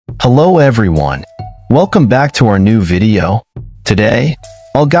Hello everyone. Welcome back to our new video. Today,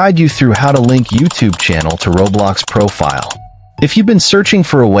 I'll guide you through how to link YouTube channel to Roblox profile. If you've been searching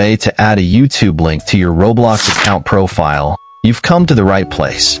for a way to add a YouTube link to your Roblox account profile, you've come to the right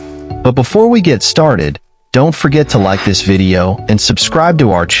place. But before we get started, don't forget to like this video and subscribe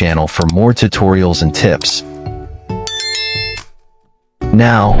to our channel for more tutorials and tips.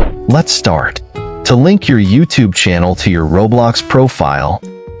 Now, let's start. To link your YouTube channel to your Roblox profile,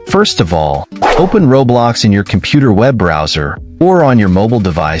 first of all, open Roblox in your computer web browser or on your mobile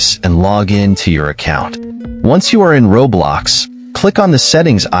device and log in to your account. Once you are in Roblox, click on the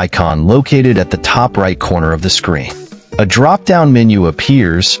settings icon located at the top right corner of the screen. A drop-down menu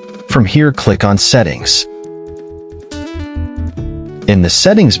appears. From here, click on Settings. In the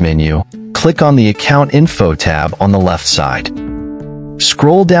Settings menu, click on the Account Info tab on the left side.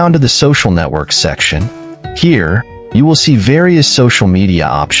 Scroll down to the Social Networks section. Here, you will see various social media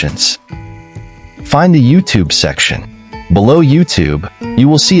options. Find the YouTube section. Below YouTube, you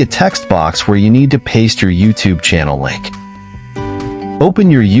will see a text box where you need to paste your YouTube channel link. Open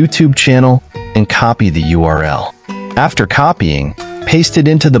your YouTube channel and copy the URL. After copying, paste it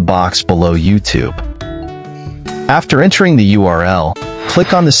into the box below YouTube. After entering the URL,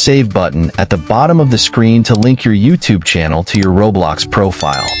 click on the Save button at the bottom of the screen to link your YouTube channel to your Roblox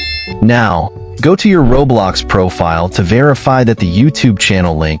profile. Now, go to your Roblox profile to verify that the YouTube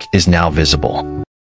channel link is now visible.